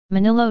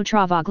Manilo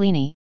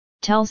Travaglini,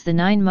 tells the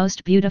 9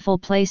 most beautiful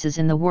places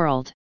in the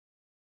world.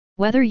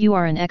 Whether you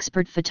are an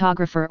expert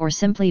photographer or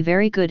simply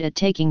very good at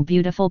taking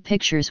beautiful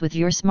pictures with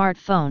your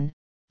smartphone,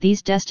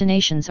 these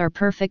destinations are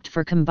perfect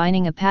for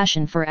combining a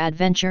passion for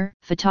adventure,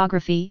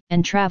 photography,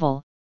 and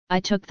travel.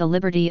 I took the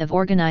liberty of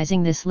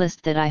organizing this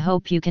list that I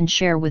hope you can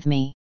share with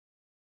me.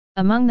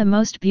 Among the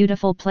most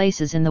beautiful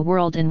places in the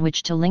world in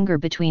which to linger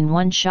between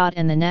one shot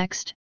and the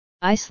next,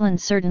 Iceland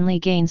certainly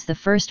gains the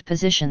first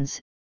positions.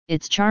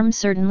 Its charm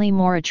certainly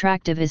more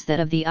attractive is that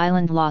of the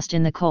island lost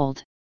in the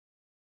cold.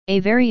 A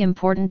very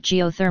important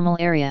geothermal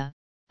area,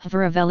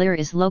 Hveravellir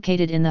is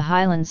located in the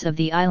highlands of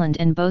the island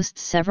and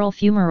boasts several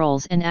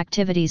fumaroles and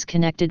activities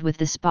connected with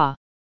the spa,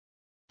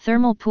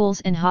 thermal pools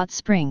and hot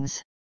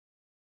springs.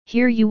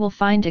 Here you will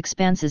find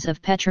expanses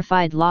of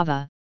petrified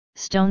lava,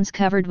 stones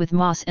covered with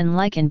moss and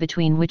lichen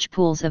between which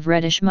pools of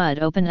reddish mud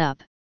open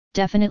up,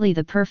 definitely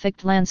the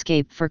perfect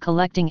landscape for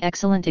collecting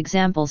excellent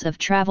examples of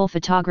travel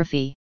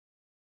photography.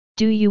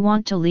 Do you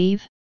want to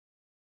leave?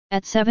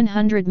 At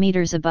 700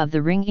 meters above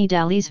the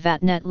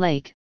Ringedalsvatnet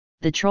Lake,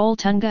 the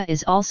Trolltunga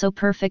is also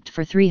perfect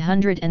for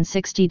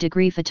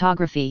 360-degree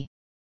photography.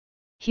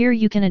 Here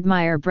you can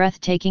admire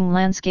breathtaking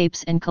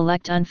landscapes and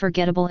collect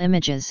unforgettable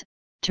images.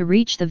 To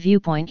reach the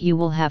viewpoint you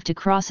will have to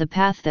cross a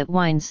path that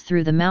winds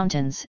through the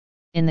mountains,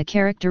 in the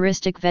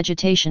characteristic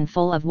vegetation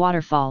full of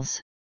waterfalls.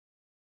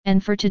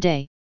 And for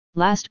today,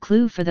 last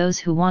clue for those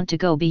who want to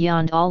go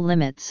beyond all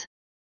limits.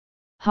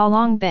 Ha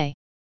Long Bay.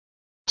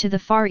 To the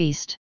Far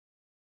East.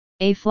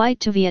 A flight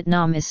to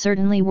Vietnam is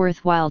certainly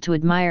worthwhile to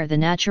admire the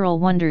natural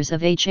wonders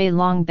of Ha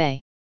Long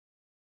Bay.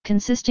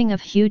 Consisting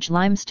of huge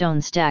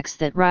limestone stacks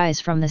that rise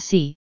from the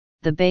sea,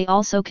 the bay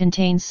also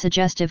contains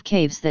suggestive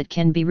caves that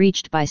can be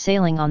reached by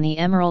sailing on the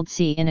Emerald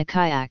Sea in a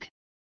kayak.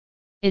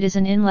 It is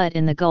an inlet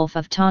in the Gulf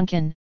of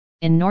Tonkin,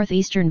 in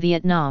northeastern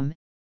Vietnam.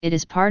 It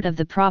is part of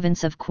the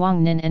province of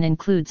Quang Ninh and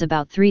includes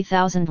about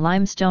 3,000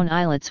 limestone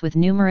islets with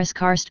numerous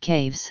karst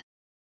caves.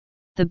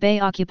 The bay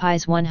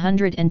occupies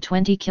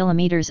 120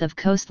 kilometers of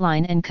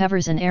coastline and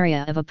covers an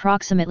area of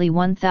approximately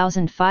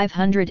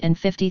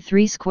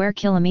 1,553 square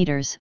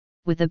kilometers,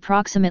 with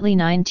approximately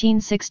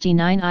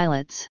 1969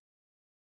 islets.